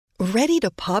Ready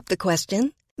to pop the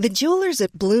question? The jewelers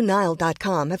at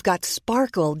BlueNile.com have got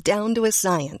sparkle down to a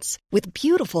science with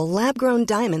beautiful lab-grown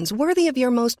diamonds worthy of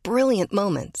your most brilliant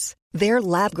moments. Their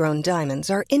lab-grown diamonds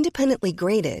are independently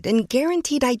graded and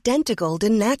guaranteed identical to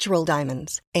natural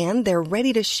diamonds, and they're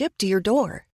ready to ship to your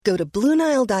door. Go to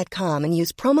BlueNile.com and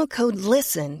use promo code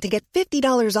LISTEN to get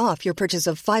 $50 off your purchase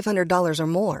of $500 or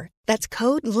more. That's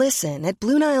code LISTEN at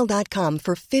BlueNile.com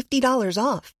for $50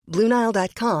 off.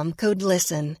 BlueNile.com, code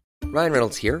LISTEN. Ryan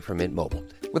Reynolds here from Mint Mobile.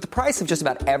 With the price of just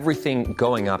about everything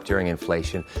going up during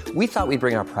inflation, we thought we'd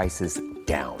bring our prices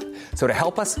down. So to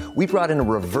help us, we brought in a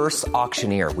reverse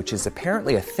auctioneer, which is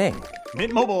apparently a thing.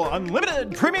 Mint Mobile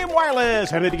Unlimited Premium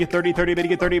Wireless. How to get 30, 30, bit to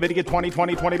get 30, bit to get 20,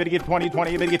 20, 20, bit to get 20,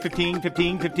 20, bit to get 15,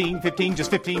 15, 15, 15, just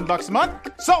 $15 a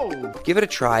month? Sold! Give it a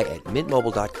try at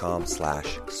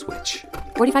mintmobile.com/switch.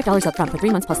 $45 up front for 3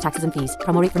 months plus taxes and fees.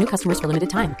 Promo rate for new customers for limited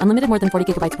time. Unlimited more than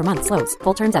 40 gigabytes per month. Slows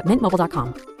full terms at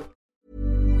mintmobile.com.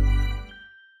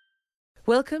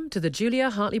 Welcome to the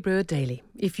Julia Hartley Brewer Daily.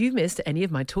 If you missed any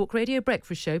of my Talk Radio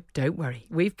breakfast show, don't worry.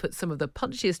 We've put some of the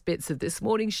punchiest bits of this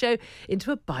morning's show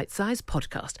into a bite-sized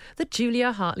podcast, the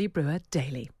Julia Hartley Brewer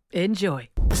Daily. Enjoy.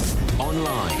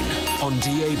 Online, on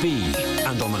DAB,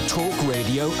 and on the Talk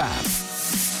Radio app.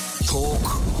 Talk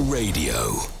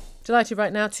Radio. Delighted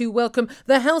right now to welcome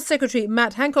the Health Secretary,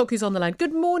 Matt Hancock, who's on the line.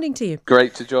 Good morning to you.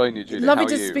 Great to join you, Julie. Lovely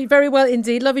to speak. Very well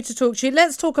indeed. Lovely to talk to you.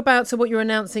 Let's talk about what you're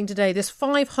announcing today, this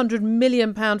 £500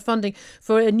 million funding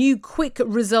for a new quick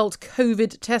result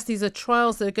COVID test. These are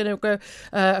trials that are going to go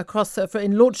across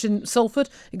launched in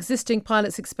Salford, existing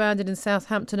pilots expanded in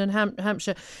Southampton and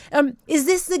Hampshire. Is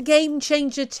this the game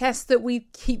changer test that we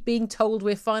keep being told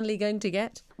we're finally going to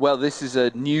get? Well, this is a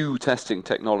new testing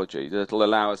technology that will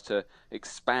allow us to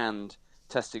expand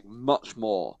testing much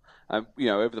more.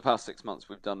 Over the past 6 months,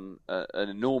 we've done an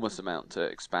enormous amount to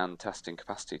expand testing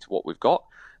capacity to what we've got,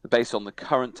 based on the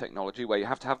current technology, where you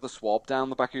have to have the swab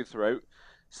down the back of your throat,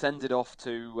 send it off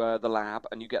to the lab,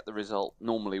 and you get the result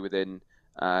normally within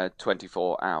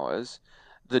 24 hours.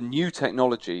 The new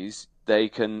technologies, they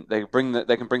can bring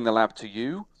the lab to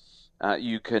you.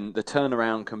 The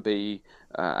turnaround can be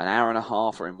an hour and a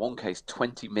half, or in one case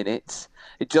 20 minutes.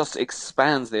 It just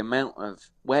expands the amount of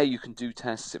where you can do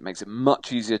tests. It makes it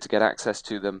much easier to get access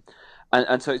to them.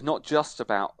 And so it's not just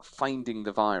about finding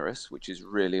the virus, which is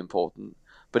really important,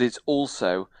 but it's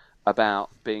also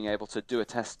about being able to do a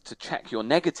test to check you're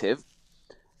negative,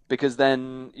 because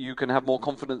then you can have more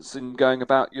confidence in going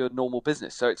about your normal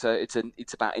business. So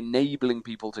it's about enabling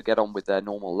people to get on with their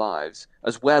normal lives,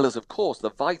 as well as, of course,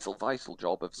 the vital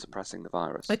job of suppressing the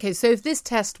virus. Okay, so if this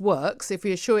test works, if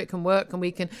we are sure it can work and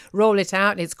we can roll it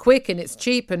out and it's quick and it's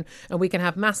cheap and we can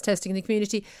have mass testing in the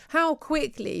community, how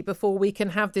quickly before we can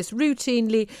have this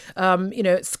routinely,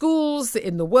 at schools,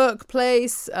 in the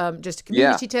workplace, just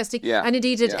community testing, and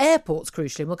indeed at airports,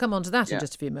 crucially. And we'll come on to that in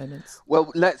just a few moments.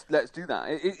 Well, let's do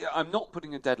that. I'm not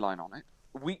putting a deadline on it.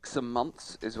 Weeks and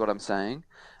months is what I'm saying.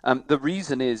 The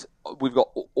reason is we've got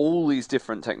all these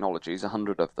different technologies,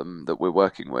 100 of them that we're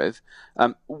working with.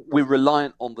 We're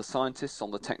reliant on the scientists, on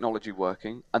the technology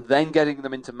working, and then getting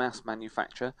them into mass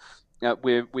manufacture.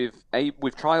 We've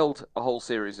trialed a whole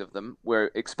series of them.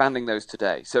 We're expanding those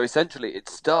today. So essentially, it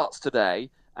starts today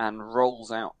and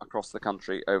rolls out across the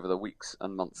country over the weeks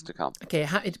and months to come. Okay,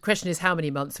 the question is how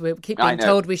many months? We keep being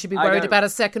told we should be worried about a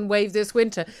second wave this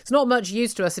winter. It's not much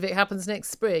use to us if it happens next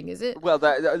spring, is it? Well,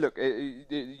 look,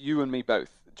 you and me both,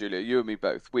 Julia. You and me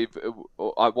both.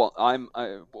 What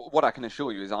I can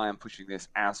assure you is I am pushing this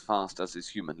as fast as is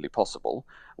humanly possible.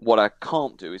 What I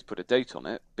can't do is put a date on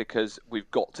it, because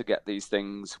we've got to get these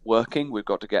things working. We've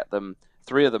got to get them.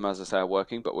 3 of them, as I say, are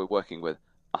working, but we're working with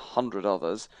 100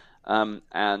 others.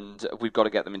 And we've got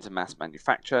to get them into mass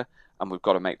manufacture, and we've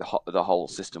got to make the whole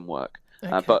system work.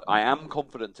 Okay. But I am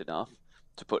confident enough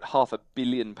to put £500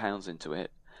 million into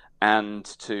it, and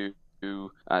to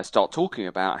start talking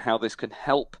about how this can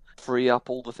help free up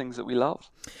all the things that we love.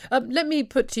 Let me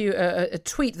put to you a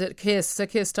tweet that Sir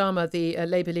Keir Starmer, the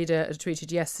Labour leader,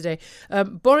 tweeted yesterday.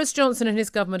 Boris Johnson and his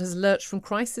government has lurched from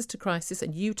crisis to crisis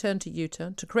and U-turn to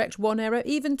U-turn. To correct one error,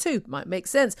 even 2 might make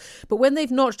sense. But when they've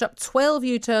notched up 12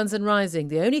 U-turns and rising,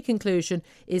 the only conclusion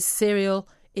is serial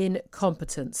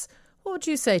incompetence. What would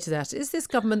you say to that? Is this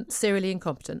government serially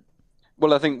incompetent?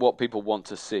 Well, I think what people want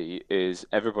to see is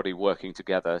everybody working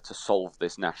together to solve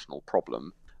this national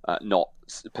problem, not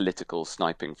political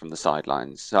sniping from the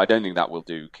sidelines. So I don't think that will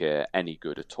do Keir any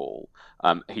good at all.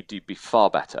 He'd be far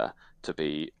better to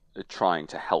be trying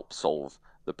to help solve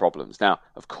the problems. Now,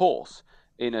 of course,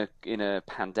 in a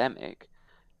pandemic,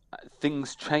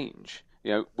 things change.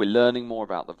 We're learning more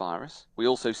about the virus. We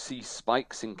also see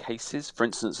spikes in cases, for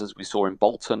instance, as we saw in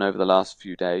Bolton over the last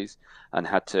few days, and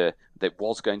that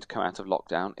was going to come out of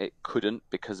lockdown. It couldn't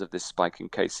because of this spike in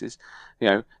cases.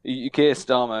 Keir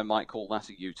Starmer might call that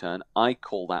a U-turn. I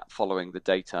call that following the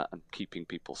data and keeping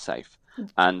people safe.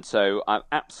 And so I'm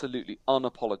absolutely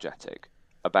unapologetic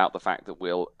about the fact that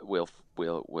we'll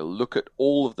look at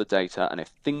all of the data, and if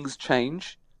things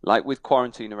change, like with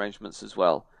quarantine arrangements as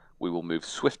well, we will move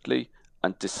swiftly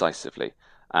and decisively.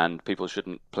 And people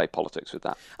shouldn't play politics with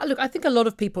that. Look, I think a lot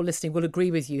of people listening will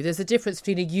agree with you. There's a difference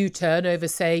between a U-turn over,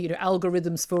 say,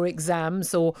 algorithms for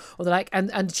exams or the like,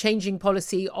 and changing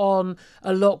policy on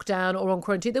a lockdown or on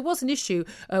quarantine. There was an issue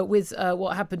with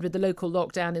what happened with the local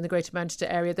lockdown in the Greater Manchester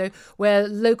area, though, where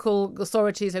local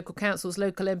authorities, local councils,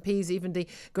 local MPs, even the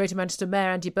Greater Manchester Mayor,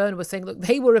 Andy Burnham, was saying, look,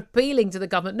 they were appealing to the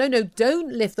government. No,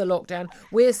 don't lift the lockdown.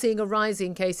 We're seeing a rise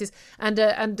in cases.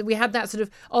 And we had that sort of,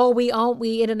 aren't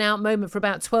we in and out moment for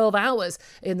about 12 hours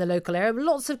in the local area.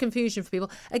 Lots of confusion for people.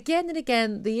 Again and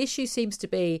again, the issue seems to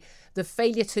be the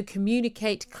failure to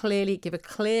communicate clearly, give a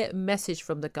clear message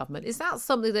from the government. Is that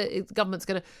something that the government's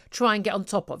going to try and get on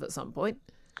top of at some point?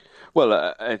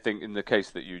 Well, I think in the case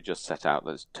that you just set out,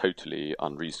 that's totally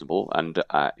unreasonable. And,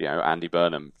 Andy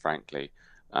Burnham, frankly,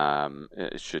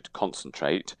 should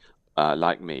concentrate,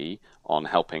 like me, on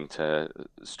helping to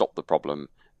stop the problem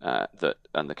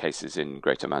and the cases in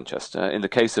Greater Manchester. In the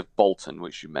case of Bolton,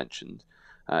 which you mentioned,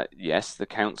 yes, the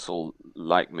council,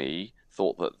 like me,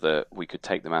 thought that we could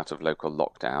take them out of local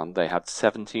lockdown. They had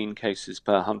 17 cases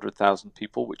per 100,000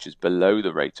 people, which is below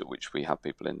the rate at which we have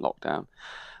people in lockdown.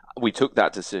 We took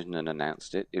that decision and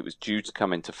announced it. It was due to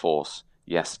come into force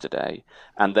yesterday.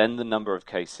 And then the number of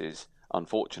cases,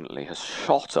 unfortunately, has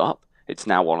shot up. It's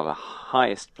now one of the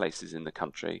highest places in the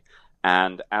country.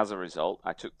 And as a result,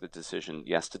 I took the decision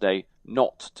yesterday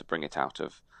not to bring it out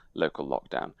of local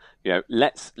lockdown.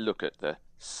 Let's look at the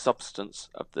substance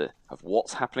of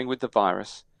what's happening with the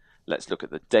virus. Let's look at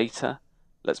the data.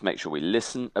 Let's make sure we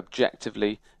listen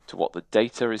objectively to what the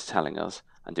data is telling us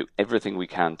and do everything we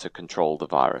can to control the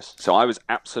virus. So I was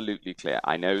absolutely clear.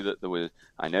 I know that there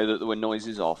were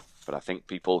noises off, but I think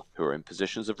people who are in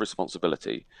positions of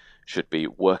responsibility should be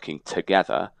working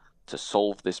together to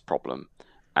solve this problem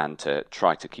and to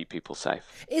try to keep people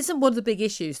safe. Isn't one of the big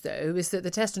issues, though, is that the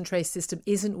test and trace system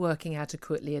isn't working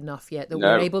adequately enough yet, that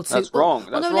no, we're able to... that's wrong.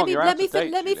 That's wrong. Let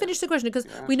me finish the question, because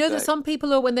we know that some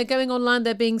people are, when they're going online,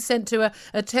 they're being sent to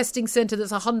a testing centre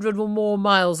that's 100 or more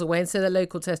miles away instead of a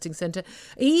local testing centre.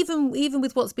 Even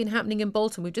with what's been happening in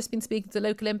Bolton, we've just been speaking to the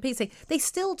local MPs saying they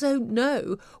still don't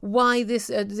know why this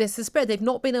has spread. They've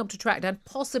not been able to track down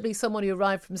possibly someone who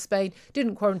arrived from Spain,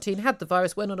 didn't quarantine, had the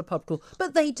virus, went on a pub crawl,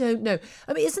 but they don't know.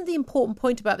 I mean, isn't the important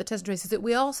point about the test and trace is that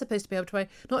we are supposed to be able to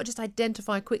not just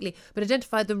identify quickly, but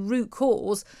identify the root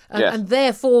cause and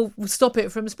therefore stop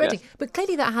it from spreading. Yes. But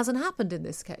clearly that hasn't happened in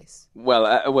this case.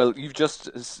 Well, you've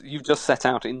just set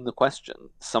out in the question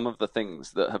some of the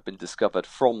things that have been discovered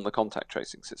from the contact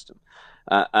tracing system,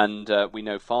 and we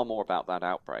know far more about that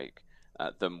outbreak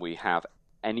than we have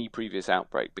any previous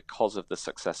outbreak because of the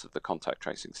success of the contact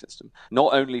tracing system.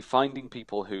 Not only finding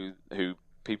people who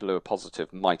are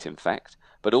positive might infect,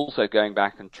 but also going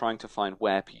back and trying to find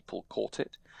where people caught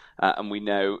it. And we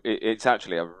know it's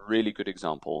actually a really good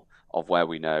example of where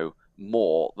we know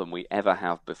more than we ever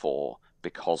have before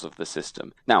because of the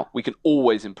system. Now, we can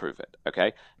always improve it,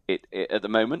 okay? At the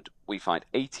moment, we find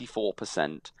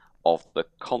 84% of the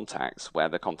contacts where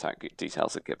the contact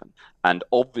details are given. And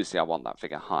obviously, I want that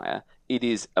figure higher. It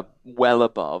is well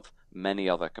above many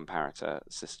other comparator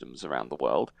systems around the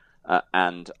world.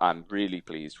 And I'm really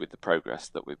pleased with the progress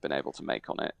that we've been able to make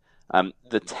on it.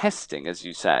 The testing, as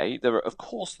you say,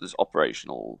 there's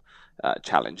operational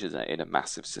challenges in a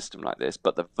massive system like this,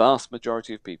 but the vast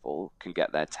majority of people can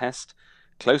get their test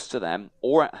close to them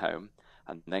or at home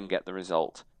and then get the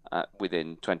result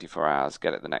within 24 hours,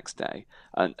 get it the next day.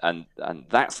 And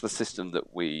that's the system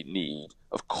that we need.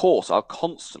 Of course, I'll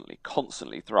constantly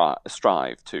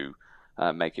strive to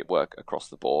make it work across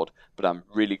the board. But I'm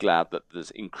really glad that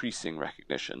there's increasing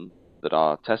recognition that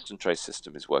our test and trace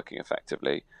system is working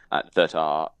effectively,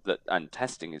 and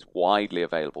testing is widely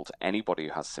available to anybody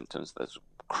who has symptoms. There's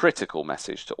a critical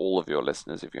message to all of your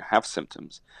listeners: if you have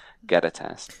symptoms, get a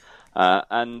test.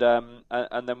 And then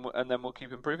we'll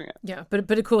keep improving it. Yeah, but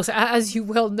of course, as you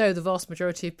well know, the vast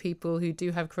majority of people who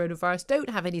do have coronavirus don't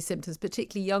have any symptoms,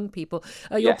 particularly young people.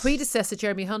 Your predecessor,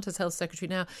 Jeremy Hunt, as Health Secretary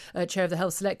now, Chair of the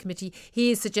Health Select Committee,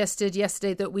 he suggested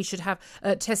yesterday that we should have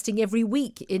testing every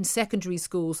week in secondary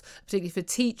schools, particularly for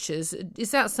teachers.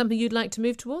 Is that something you'd like to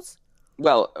move towards?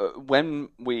 Well, when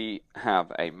we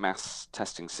have a mass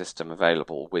testing system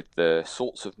available with the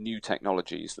sorts of new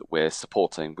technologies that we're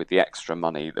supporting, with the extra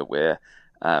money that we're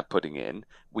putting in,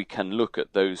 we can look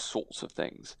at those sorts of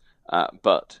things.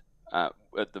 But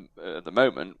at the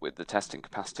moment, with the testing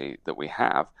capacity that we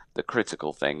have, the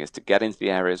critical thing is to get into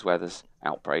the areas where there's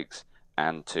outbreaks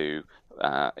and to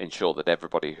ensure that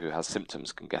everybody who has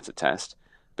symptoms can get a test,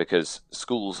 because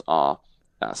schools are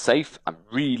safe. I'm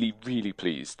really, really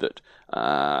pleased that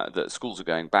that schools are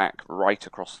going back right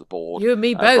across the board. You and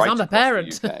me both. Right, I'm a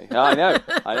parent. I know.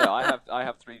 I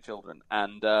have 3 children,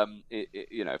 and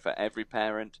for every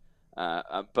parent,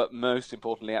 but most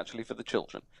importantly, actually for the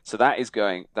children. So that is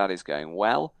going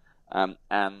well.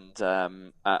 And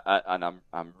I'm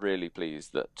really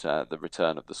pleased that the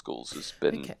return of the schools has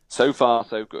been so far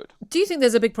so good. Do you think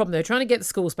there's a big problem though, trying to get the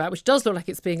schools back, which does look like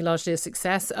it's being largely a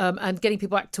success, and getting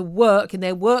people back to work in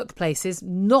their workplaces,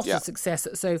 not a success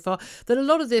so far? That a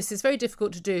lot of this is very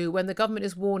difficult to do when the government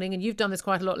is warning, and you've done this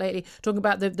quite a lot lately, talking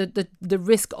about the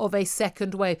risk of a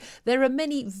second wave. There are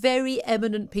many very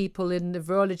eminent people in the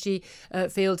virology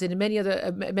field and in many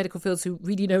other medical fields who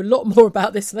really know a lot more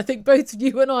about this, and I think both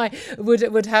you and I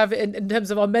would have in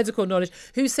terms of our medical knowledge,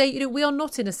 who say, we are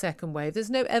not in a second wave. There's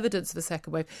no evidence of a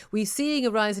second wave. We're seeing a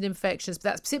rise in infections, but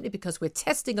that's simply because we're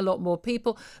testing a lot more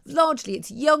people. Largely, it's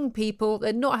young people.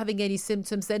 They're not having any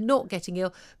symptoms. They're not getting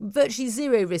ill. Virtually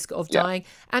zero risk of dying.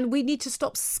 And we need to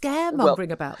stop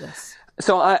scaremongering about this.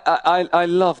 So I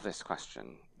love this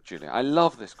question, Julia. I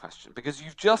love this question because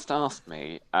you've just asked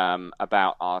me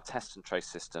about our test and trace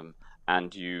system,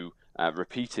 and you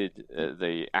repeated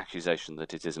the accusation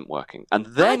that it isn't working, and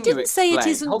then I didn't say it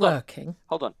isn't working.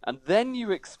 Hold on, and then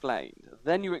you explained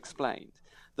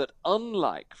that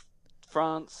unlike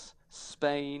France,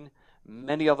 Spain,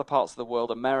 many other parts of the world,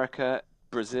 America,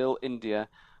 Brazil, India,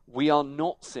 we are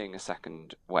not seeing a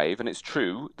second wave, and it's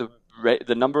true.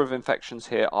 The number of infections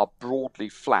here are broadly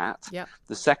flat. Yep.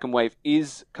 The second wave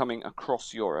is coming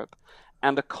across Europe,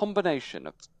 and a combination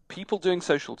of people doing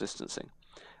social distancing,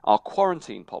 our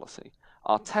quarantine policy,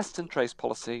 our test and trace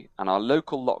policy, and our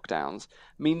local lockdowns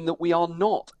mean that we are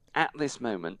not, at this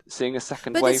moment, seeing a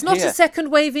second wave here. But it's not a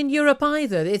second wave in Europe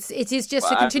either. It is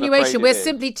just a continuation. We're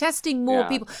simply testing more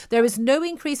people. There is no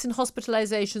increase in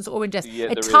hospitalizations or in deaths.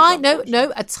 A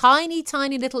tiny,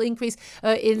 tiny little increase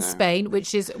in Spain,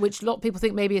 which a lot of people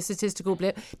think maybe a statistical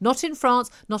blip. Not in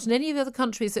France, not in any of the other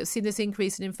countries that have seen this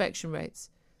increase in infection rates.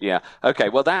 Yeah. Okay.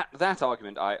 Well, that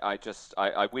argument, I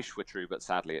wish were true, but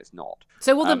sadly, it's not.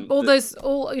 So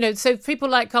so people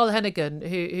like Carl Heneghan,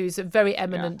 who's a very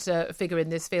eminent figure in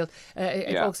this field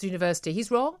at Oxford University, he's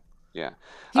wrong. Yeah,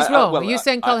 he's wrong. Are you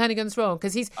saying Carl Heneghan's wrong?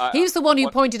 Because he's the one who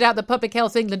pointed out that Public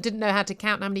Health England didn't know how to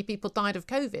count how many people died of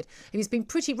COVID, and he's been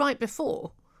pretty right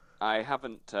before. I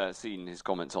haven't seen his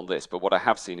comments on this, but what I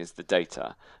have seen is the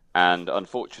data, and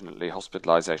unfortunately,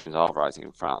 hospitalizations are rising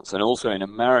in France and also in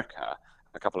America.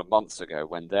 A couple of months ago,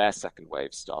 when their second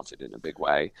wave started in a big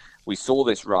way, we saw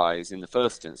this rise in the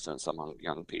first instance among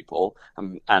young people,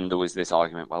 and there was this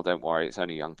argument, well, don't worry, it's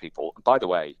only young people. By the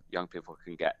way, young people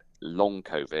can get long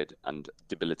COVID and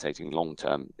debilitating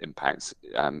long-term impacts,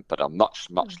 but are much,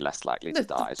 much less likely to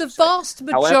die. The vast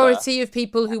majority of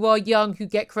people who are young who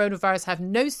get coronavirus have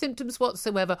no symptoms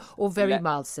whatsoever or very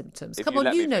mild symptoms. Come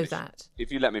on, you know that. If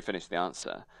you let me finish the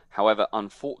answer. However,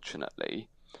 unfortunately,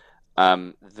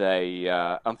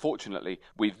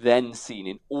 we've then seen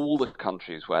in all the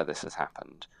countries where this has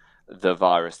happened, the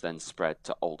virus then spread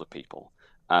to older people,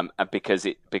 and because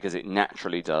it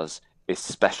naturally does,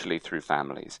 especially through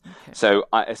families.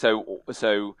 Okay.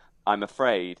 So I'm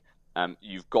afraid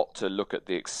you've got to look at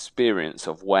the experience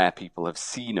of where people have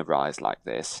seen a rise like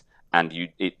this, and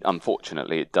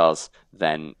unfortunately it does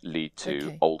then lead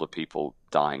to older people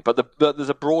dying. But there's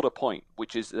a broader point,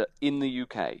 which is that in the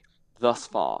UK, thus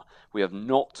far, we have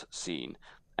not seen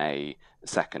a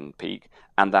second peak,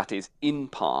 and that is in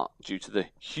part due to the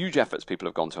huge efforts people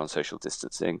have gone to on social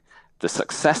distancing, the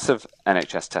success of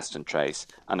NHS test and trace,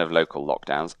 and of local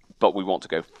lockdowns. But we want to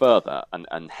go further,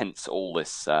 and hence all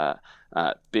this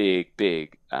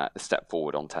big step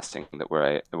forward on testing that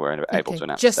we're able to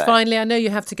announce Just today. Finally, I know you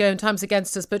have to go and time's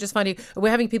against us, but just finally, we're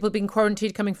having people being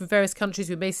quarantined coming from various countries.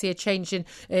 We may see a change in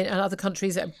other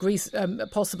countries, Greece,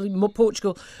 possibly more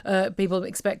Portugal, people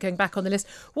expect going back on the list.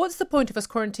 What's the point of us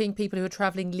quarantining people who are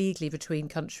travelling legally between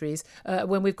countries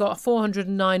when we've got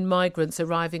 409 migrants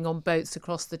arriving on boats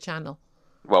across the Channel?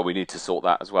 Well, we need to sort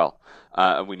that as well.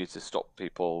 And we need to stop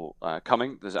people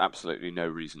coming. There's absolutely no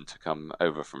reason to come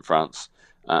over from France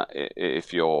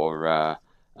if you're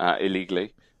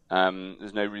illegally.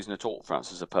 there's no reason at all.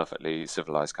 France is a perfectly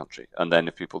civilized country. And then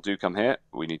if people do come here,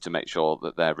 we need to make sure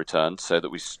that they're returned so that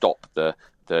we stop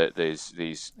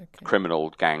these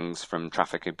criminal gangs from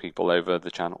trafficking people over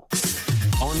the channel.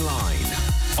 Online,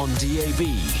 on DAB,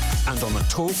 and on the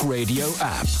Talk Radio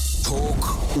app.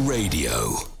 Talk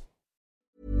Radio.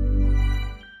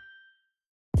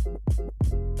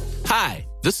 Hi,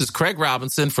 this is Craig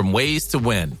Robinson from Ways to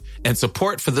Win, and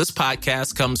support for this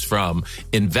podcast comes from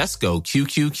Invesco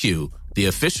QQQ, the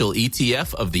official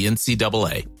ETF of the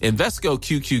NCAA. Invesco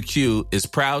QQQ is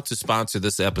proud to sponsor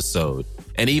this episode,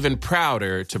 and even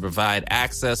prouder to provide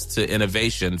access to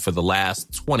innovation for the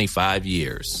last 25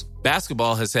 years.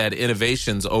 Basketball has had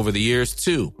innovations over the years,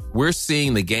 too. We're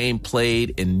seeing the game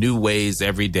played in new ways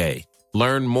every day.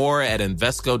 Learn more at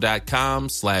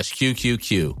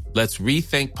Invesco.com/QQQ. Let's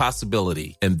rethink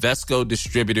possibility. Invesco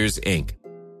Distributors, Inc.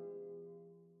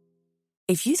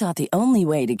 If you thought the only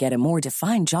way to get a more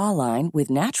defined jawline with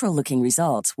natural-looking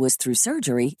results was through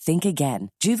surgery, think again.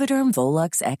 Juvederm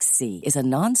Volux XC is a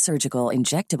non-surgical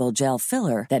injectable gel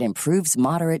filler that improves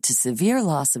moderate to severe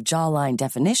loss of jawline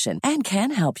definition and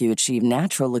can help you achieve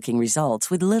natural-looking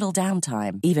results with little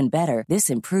downtime. Even better, this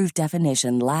improved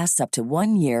definition lasts up to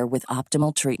 1 year with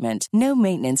optimal treatment. No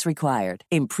maintenance required.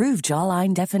 Improve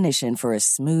jawline definition for a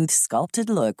smooth, sculpted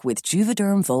look with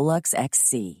Juvederm Volux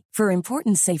XC. For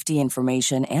important safety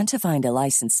information and to find a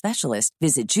licensed specialist,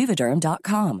 visit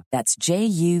Juvederm.com. That's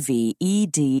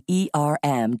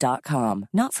JUVEDERM.com.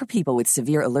 Not for people with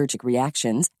severe allergic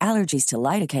reactions, allergies to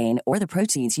lidocaine, or the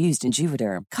proteins used in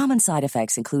Juvederm. Common side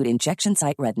effects include injection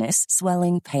site redness,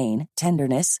 swelling, pain,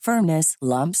 tenderness, firmness,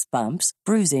 lumps, bumps,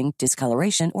 bruising,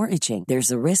 discoloration, or itching.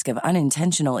 There's a risk of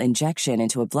unintentional injection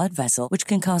into a blood vessel, which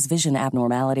can cause vision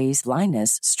abnormalities,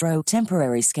 blindness, stroke,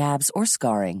 temporary scabs, or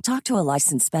scarring. Talk to a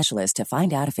licensed specialist to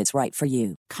find out if it's right for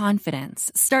you.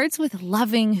 Confidence starts with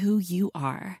loving who you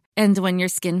are. And when your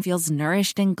skin feels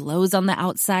nourished and glows on the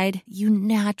outside, you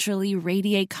naturally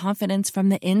radiate confidence from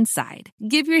the inside.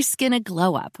 Give your skin a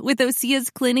glow up with Osea's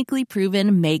clinically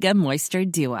proven Mega Moisture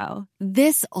Duo.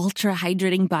 This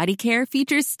ultra-hydrating body care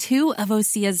features 2 of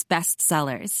Osea's best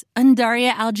sellers,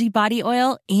 Undaria Algae Body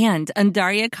Oil and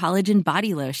Undaria Collagen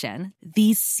Body Lotion.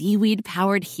 These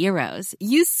seaweed-powered heroes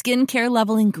use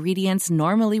skincare-level ingredients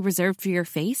normally reserved for your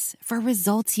face for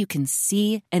results you can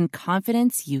see and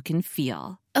confidence you can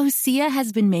feel. Osea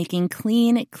has been making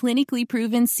clean, clinically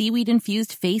proven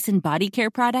seaweed-infused face and body care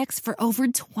products for over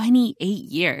 28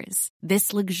 years.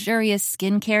 This luxurious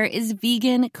skincare is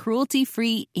vegan,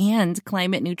 cruelty-free, and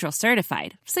climate-neutral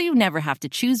certified, so you never have to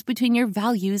choose between your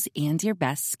values and your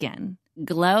best skin.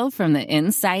 Glow from the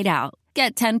inside out.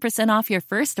 Get 10% off your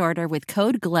first order with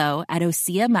code GLOW at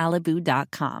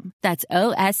OseaMalibu.com. That's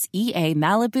OSEA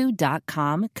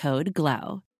Malibu.com, code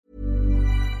GLOW.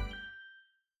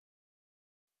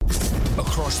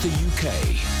 Across the UK,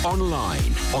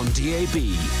 online, on DAB,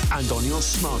 and on your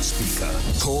smart speaker.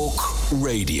 Talk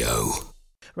Radio.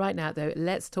 Right now, though,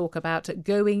 let's talk about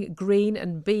going green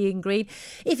and being green.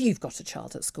 If you've got a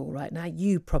child at school right now,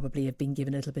 you probably have been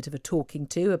given a little bit of a talking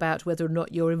to about whether or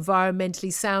not you're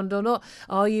environmentally sound or not.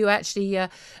 Are you actually,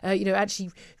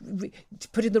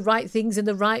 putting the right things in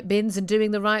the right bins and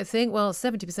doing the right thing? Well,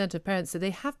 70% of parents say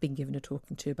they have been given a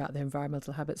talking to about their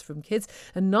environmental habits from kids,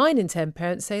 and 9 in 10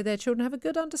 parents say their children have a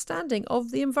good understanding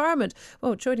of the environment.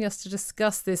 Well, joining us to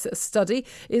discuss this study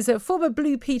is a former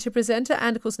Blue Peter presenter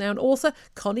and, of course, now an author,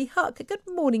 Connie Huck. Good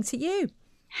morning to you.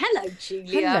 Hello,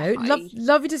 Julia. Hello.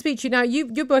 Lovely to speak to you. Now,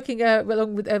 you're working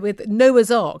along with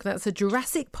Noah's Ark. That's a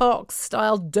Jurassic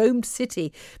Park-style domed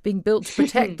city being built to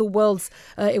protect the world's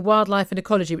wildlife and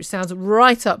ecology, which sounds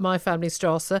right up my family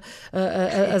Strasse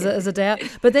as a day out.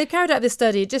 But they carried out this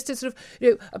study just to sort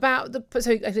of, about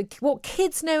what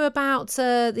kids know about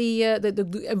the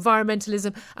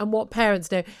environmentalism and what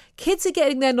parents know. Kids are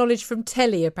getting their knowledge from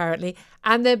telly, apparently,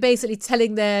 and they're basically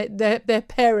telling their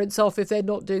parents off if they're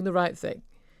not doing the right thing.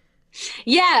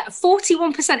 Yeah,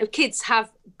 41% of kids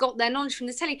have got their knowledge from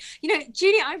the telly.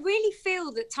 Julia, I really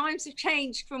feel that times have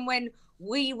changed from when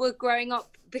we were growing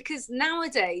up, because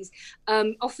nowadays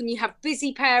often you have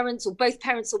busy parents or both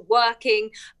parents are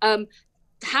working.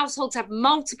 Households have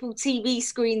multiple TV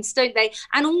screens, don't they?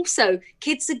 And also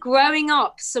kids are growing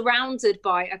up surrounded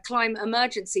by a climate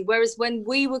emergency, whereas when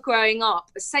we were growing up,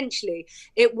 essentially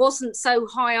it wasn't so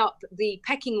high up the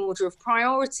pecking order of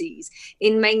priorities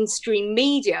in mainstream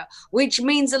media, which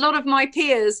means a lot of my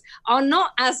peers are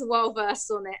not as well versed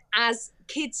on it as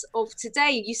kids of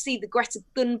today. You see the Greta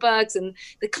Thunbergs and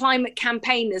the climate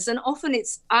campaigners, and often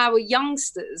it's our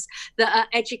youngsters that are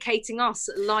educating us,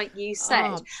 like you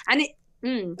said.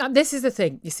 And this is the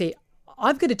thing, you see.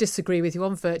 I'm going to disagree with you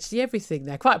on virtually everything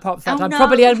there. Quite apart from the fact I'm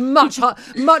probably a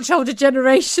much older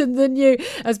generation than you,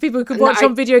 as people who can watch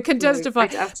on video can testify.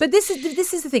 But this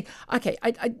is the thing. Okay,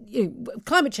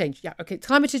 climate change. Yeah, okay,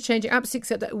 climate is changing. Absolutely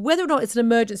accept that. Whether or not it's an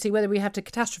emergency, whether we have to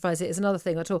catastrophize it, is another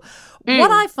thing at all.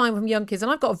 What I find from young kids,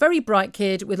 and I've got a very bright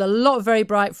kid with a lot of very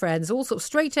bright friends, all sort of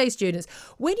straight A students.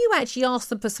 When you actually ask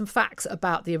them for some facts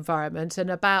about the environment and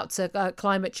about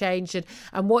climate change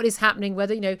and what is happening,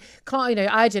 whether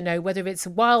I don't know whether it's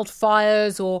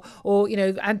wildfires or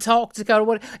Antarctica or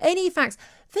what, any facts.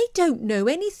 They don't know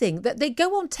anything. That they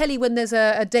go on telly when there's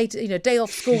a day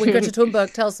off school, when Greta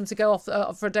Thunberg tells them to go off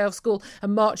for a day off school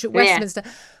and march at Westminster.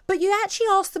 But you actually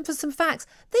ask them for some facts.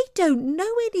 They don't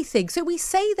know anything. So we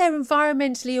say they're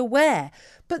environmentally aware,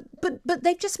 but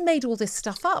they've just made all this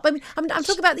stuff up. I mean, I'm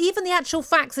talking about even the actual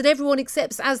facts that everyone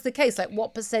accepts as the case, like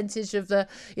what percentage of the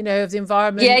of the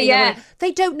environment.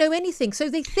 They don't know anything. So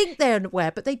they think they're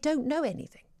aware, but they don't know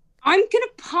anything. I'm going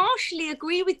to partially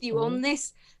agree with you on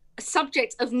this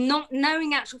subject of not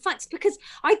knowing actual facts, because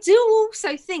I do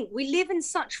also think we live in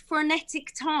such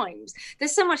frenetic times.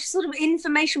 There's so much sort of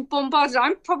information bombarded.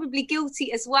 I'm probably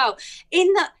guilty as well,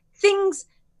 in that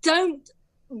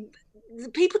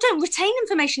people don't retain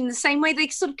information in the same way. They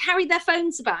sort of carry their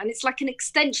phones about, and it's like an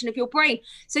extension of your brain.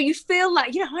 So you feel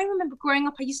like, I remember growing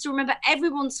up, I used to remember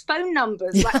everyone's phone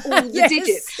numbers, like all the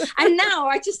digits. And now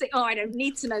I just think, I don't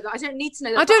need to know that. I don't need to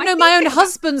know that. I don't know my own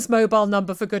husband's mobile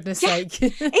number, for goodness sake.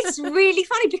 It's really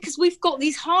funny because we've got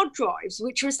these hard drives,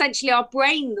 which are essentially our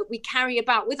brain that we carry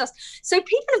about with us. So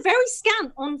people are very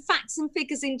scant on facts and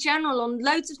figures in general, on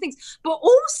loads of things. But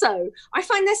also, I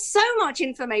find there's so much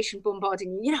information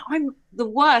bombarding you. I'm the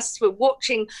worst for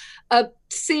watching a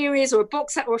series or a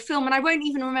box set or a film, and I won't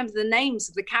even remember the names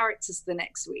of the characters the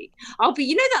next week. I'll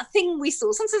be, that thing we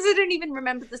saw, sometimes I don't even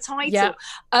remember the title. Yeah.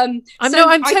 I'm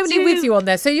totally with you on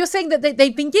there. So you're saying that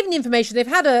they've been given the information, they've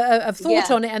had a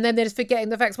thought on it, and then they're just forgetting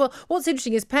the facts. Well, what's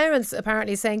interesting is parents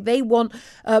apparently saying they want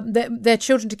their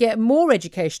children to get more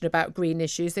education about green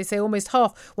issues. They say almost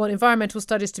half want environmental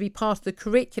studies to be part of the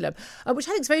curriculum, which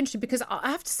I think is very interesting, because I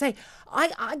have to say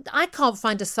I can't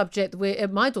find a subject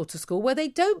at my daughter's school where they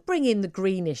don't bring in the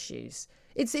green issues.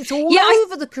 It's all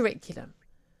over the curriculum.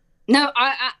 No,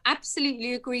 I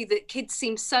absolutely agree that kids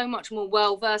seem so much more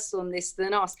well-versed on this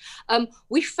than us.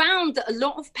 We found that a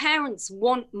lot of parents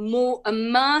want more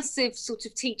immersive sort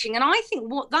of teaching. And I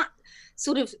think what that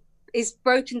sort of is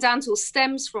broken down to or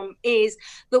stems from is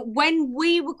that when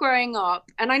we were growing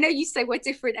up, and I know you say we're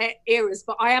different eras,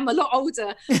 but I am a lot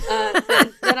older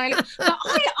than I look. But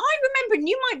I remember, and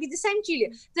you might be the same, Julia,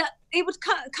 that it would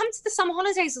come to the summer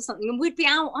holidays or something, and we'd be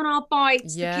out on our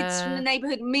bikes, the kids from the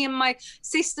neighbourhood, me and my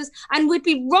sisters, and we'd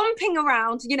be romping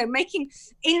around, making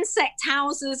insect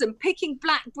houses and picking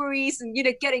blackberries and,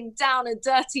 getting down and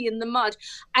dirty in the mud.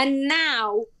 And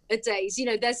now days,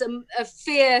 there's a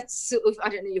fear sort of, I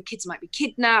don't know, your kids might be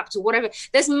kidnapped or whatever.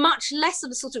 There's much less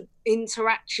of a sort of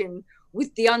interaction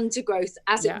with the undergrowth,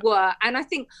 as it were. And I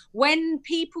think when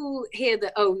people hear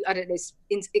that, I don't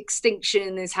know,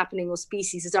 extinction is happening or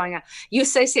species are dying out, you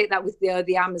associate that with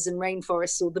the Amazon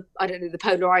rainforests or the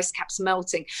polar ice caps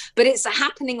melting. But it's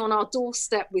happening on our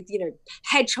doorstep with,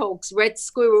 hedgehogs, red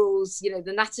squirrels,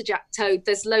 the natterjack toad.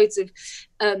 There's loads of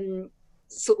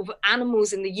sort of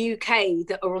animals in the UK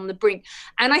that are on the brink.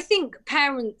 And I think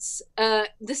parents,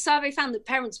 the survey found that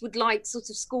parents would like sort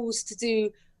of schools to do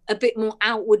a bit more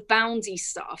outward boundy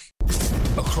stuff.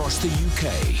 Across the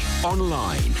UK,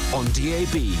 online, on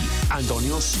DAB and on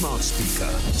your smart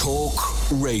speaker. Talk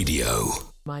Radio.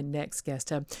 My next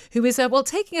guest, who is,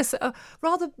 taking us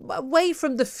rather away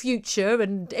from the future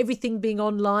and everything being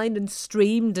online and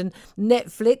streamed and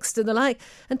Netflixed and the like,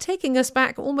 and taking us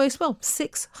back almost,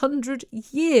 600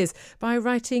 years by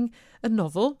writing a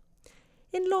novel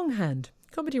in longhand.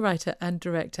 Comedy writer and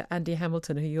director Andy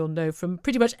Hamilton, who you'll know from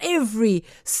pretty much every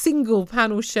single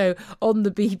panel show on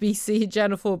the BBC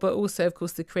Channel 4, but also, of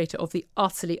course, the creator of the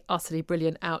utterly, utterly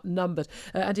brilliant Outnumbered.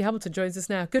 Andy Hamilton joins us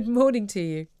now. Good morning to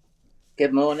you.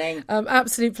 Good morning.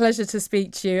 Absolute pleasure to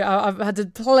speak to you. I've had the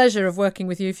pleasure of working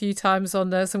with you a few times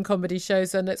on some comedy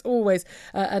shows, and it's always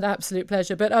an absolute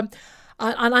pleasure. But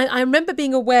I remember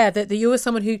being aware that you were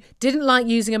someone who didn't like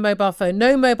using a mobile phone.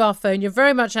 No mobile phone. You're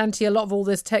very much anti a lot of all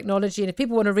this technology. And if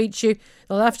people want to reach you,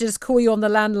 they'll have to just call you on the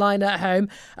landline at home.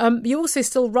 You also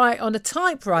still write on a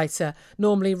typewriter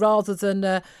normally rather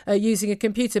than using a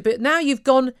computer. But now you've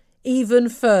gone even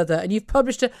further, and you've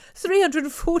published a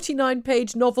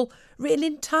 349-page novel written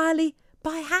entirely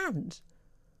by hand.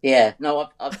 Yeah, no,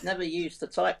 I've never used a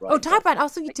typewriter. Oh, typewriter? I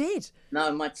thought you did.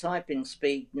 No, my typing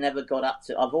speed never got up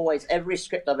to... every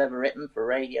script I've ever written for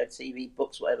radio, TV,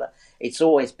 books, whatever, it's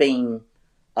always been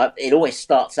it always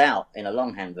starts out in a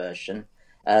longhand version,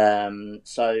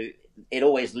 so it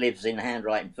always lives in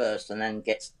handwriting first and then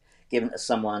gets given to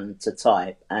someone to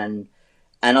type. And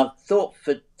I've thought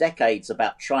for decades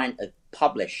about trying to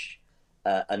publish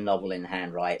a novel in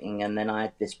handwriting, and then I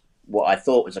had this, what I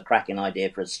thought was a cracking idea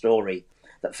for a story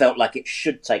that felt like it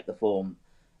should take the form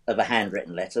of a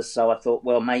handwritten letter. So I thought,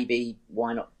 well, maybe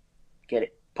why not get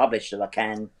it published if I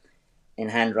can in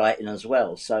handwriting as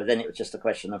well. So then it was just a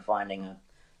question of finding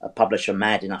a publisher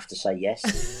mad enough to say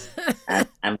yes, and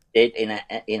we did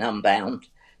in Unbound.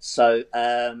 So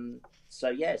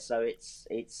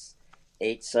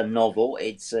it's a novel.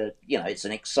 It's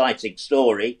an exciting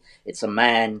story. It's a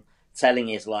man telling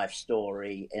his life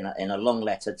story in a long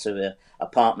letter to a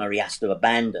partner he has to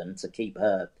abandon to keep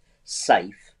her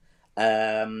safe.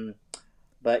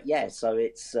 But yeah, so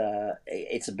it's a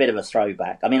bit of a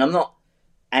throwback. I mean, I'm not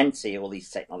anti all these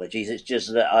technologies. It's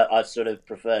just that I sort of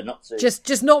prefer not to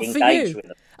just not for you. With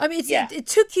them. I mean, it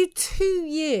took you 2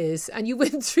 years and you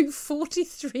went through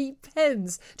 43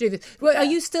 pens doing this. Well, are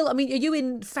you still? I mean, are you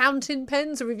in fountain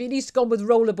pens, or have you at least gone with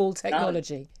rollerball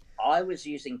technology? No, I was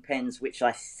using pens which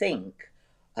I think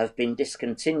have been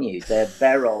discontinued. They're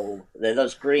Berol. They're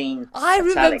those green. I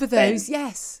remember those. Pens.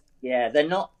 Yes. Yeah, they're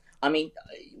not. I mean,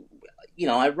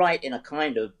 I write in a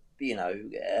kind of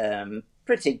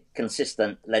pretty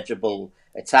consistent, legible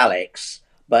italics,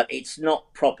 but it's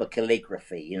not proper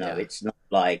calligraphy. It's not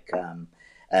like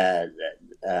that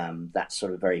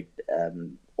sort of very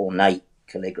ornate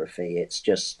calligraphy. It's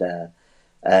just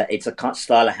it's a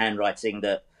style of handwriting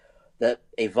that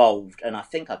evolved, and I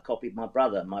think I copied my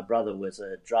brother. My brother was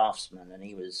a draftsman, and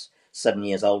he was 7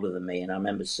 years older than me, and I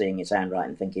remember seeing his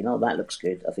handwriting, thinking, "Oh, that looks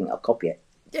good. I think I'll copy it."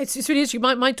 It's really interesting.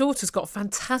 My daughter's got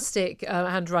fantastic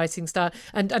handwriting style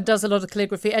and does a lot of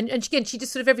calligraphy. And again, she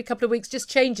just sort of every couple of weeks just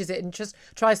changes it and just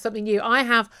tries something new. I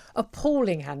have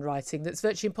appalling handwriting that's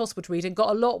virtually impossible to read, and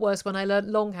got a lot worse when I learnt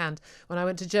longhand when I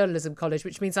went to journalism college,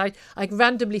 which means I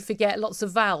randomly forget lots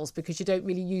of vowels because you don't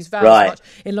really use vowels much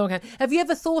in longhand. Have you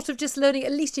ever thought of just learning,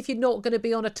 at least if you're not going to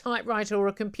be on a typewriter or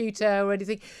a computer or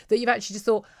anything, that you've actually just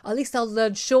thought, at least I'll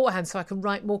learn shorthand so I can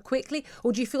write more quickly?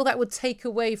 Or do you feel that would take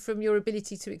away from your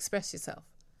ability to express yourself?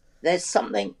 There's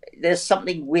something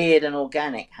weird and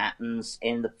organic happens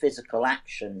in the physical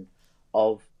action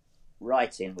of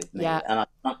writing with me, and I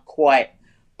can't quite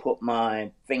put my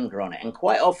finger on it. And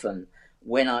quite often,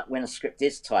 when a script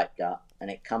is typed up and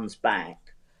it comes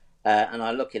back, and I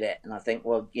look at it and I think,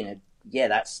 well,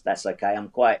 that's okay. I'm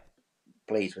quite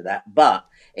pleased with that, but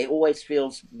it always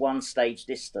feels one stage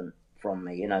distant from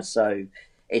me, so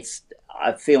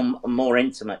I feel a more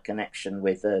intimate connection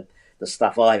with the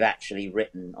stuff I've actually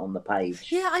written on the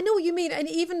page. Yeah, I know what you mean. And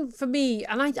even for me,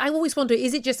 and I always wonder,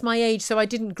 is it just my age? So I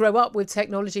didn't grow up with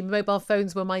technology. Mobile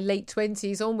phones were my late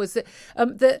 20s onwards.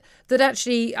 That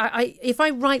actually, if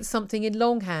I write something in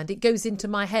longhand, it goes into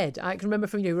my head. I can remember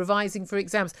from revising for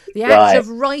exams. The act of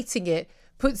writing it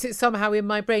puts it somehow in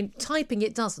my brain. Typing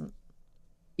it doesn't.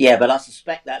 Yeah, but I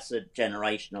suspect that's a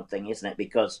generational thing, isn't it?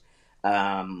 Because,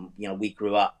 we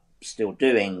grew up still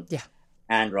doing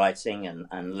handwriting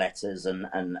and letters and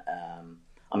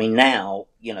I mean, now,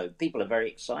 people are very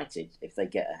excited if they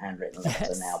get a handwritten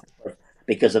letter now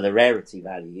because of the rarity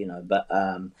value, but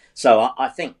so I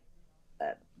think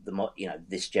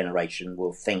this generation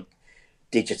will think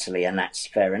digitally, and that's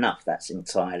fair enough. That's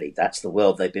the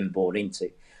world they've been born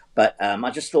into. But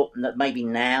I just thought that maybe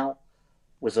now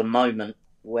was a moment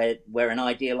where an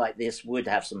idea like this would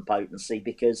have some potency,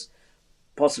 because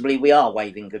possibly we are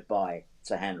waving goodbye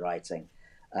to handwriting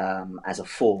as a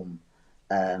form.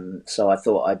 So I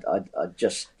thought I'd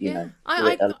just,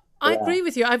 I agree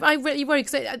with you. I really worry,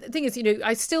 because the thing is,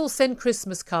 I still send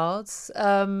Christmas cards,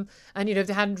 and they're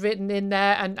handwritten in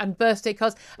there, and birthday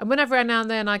cards. And whenever now and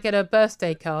then I get a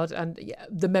birthday card, and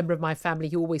the member of my family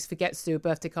who always forgets to do a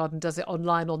birthday card and does it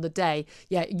online on the day,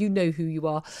 you know who you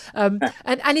are. And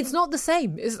it's not the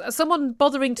same. It's someone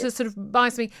bothering to sort of buy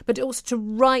something, but also to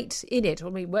write in it. I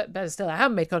mean, better still, a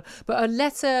handmade card, but a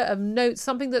letter, a note,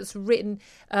 something that's written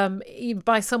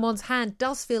by someone's hand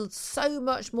does feel so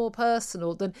much more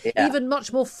personal than even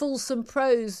much more fulsome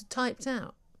prose typed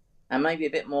out. And maybe a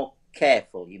bit more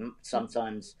careful. You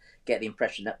sometimes get the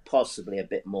impression that possibly a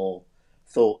bit more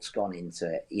thought's gone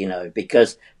into it,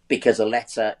 because a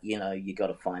letter, you got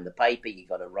to find the paper, you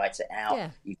got to write it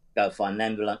out, you go find an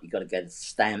envelope, you got to get a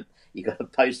stamp, you got to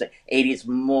post it. It is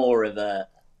more of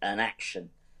an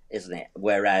action, isn't it?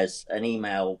 Whereas an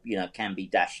email, can be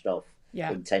dashed off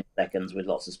in 10 seconds with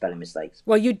lots of spelling mistakes.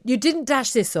 Well, you didn't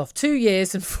dash this off. 2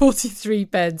 years and 43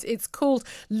 pens. It's called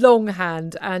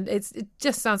Longhand, and it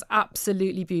just sounds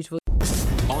absolutely beautiful.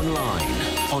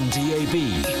 Online, on DAB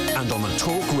and on the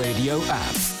Talk Radio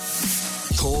app.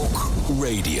 Talk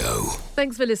Radio.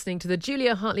 Thanks for listening to the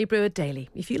Julia Hartley-Brewer Daily.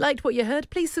 If you liked what you heard,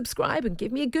 please subscribe and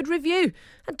give me a good review.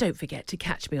 And don't forget to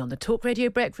catch me on the Talk Radio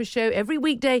Breakfast Show every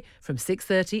weekday from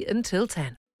 6:30 until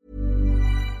 10.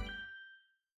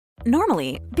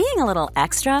 Normally, being a little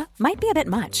extra might be a bit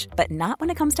much, but not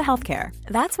when it comes to healthcare.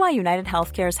 That's why United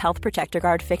Healthcare's Health Protector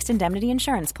Guard fixed indemnity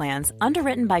insurance plans,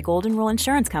 underwritten by Golden Rule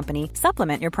Insurance Company,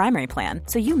 supplement your primary plan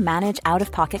so you manage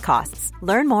out-of-pocket costs.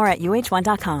 Learn more at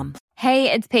uh1.com.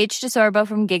 Hey, it's Paige DeSorbo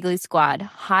from Giggly Squad.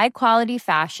 High quality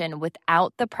fashion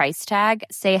without the price tag.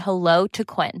 Say hello to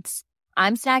Quince.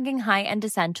 I'm snagging high-end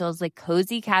essentials like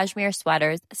cozy cashmere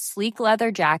sweaters, sleek leather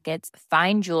jackets,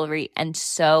 fine jewelry, and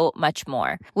so much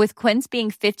more. With Quince being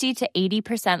 50 to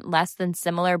 80% less than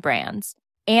similar brands.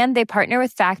 And they partner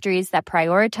with factories that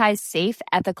prioritize safe,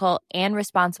 ethical, and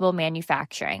responsible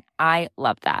manufacturing. I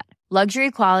love that.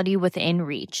 Luxury quality within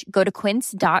reach. Go to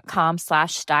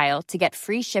quince.com/style to get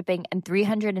free shipping and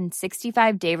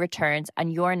 365-day returns on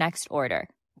your next order.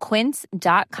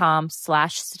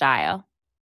 Quince.com/style.